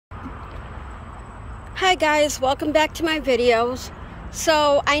Hi guys, welcome back to my videos.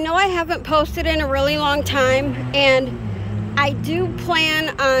 So I know I haven't posted in a really long time, and I do plan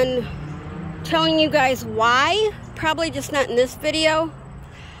on telling you guys why, probably just not in this video.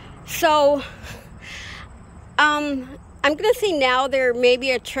 So I'm gonna say now there may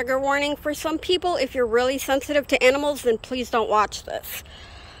be a trigger warning for some people. If you're really sensitive to animals, then please don't watch this.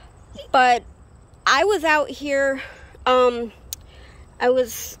 But I was out here, I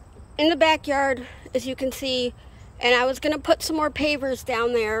was in the backyard, as you can see, and I was gonna put some more pavers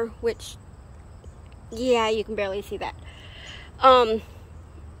down there, which, yeah, you can barely see that.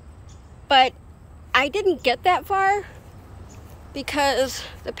 But I didn't get that far because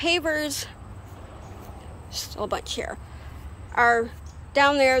the pavers, just a bunch here, are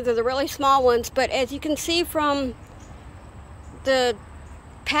down there. They're the really small ones, but as you can see from the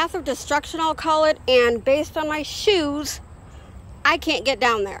path of destruction, I'll call it, and based on my shoes, I can't get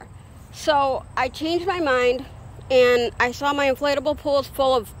down there. So I changed my mind, and I saw my inflatable pool is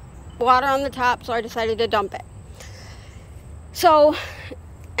full of water on the top, so I decided to dump it. So,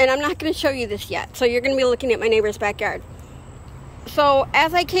 and I'm not going to show you this yet, so you're going to be looking at my neighbor's backyard. So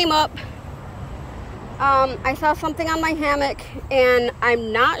as I came up, I saw something on my hammock, and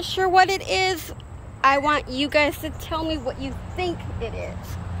I'm not sure what it is. I want you guys to tell me what you think it is.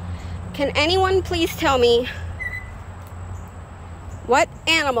 Can anyone please tell me what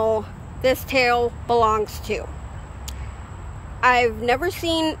animal this tail belongs to? I've never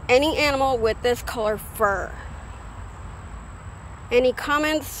seen any animal with this color fur. Any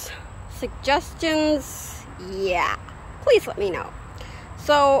comments, suggestions? Yeah, please let me know.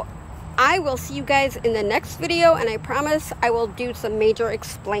 So I will see you guys in the next video, and I promise I will do some major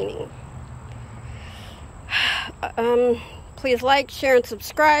explaining. Please like, share, and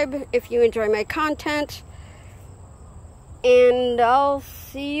subscribe if you enjoy my content. And I'll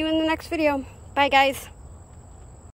see you in the next video. Bye, guys.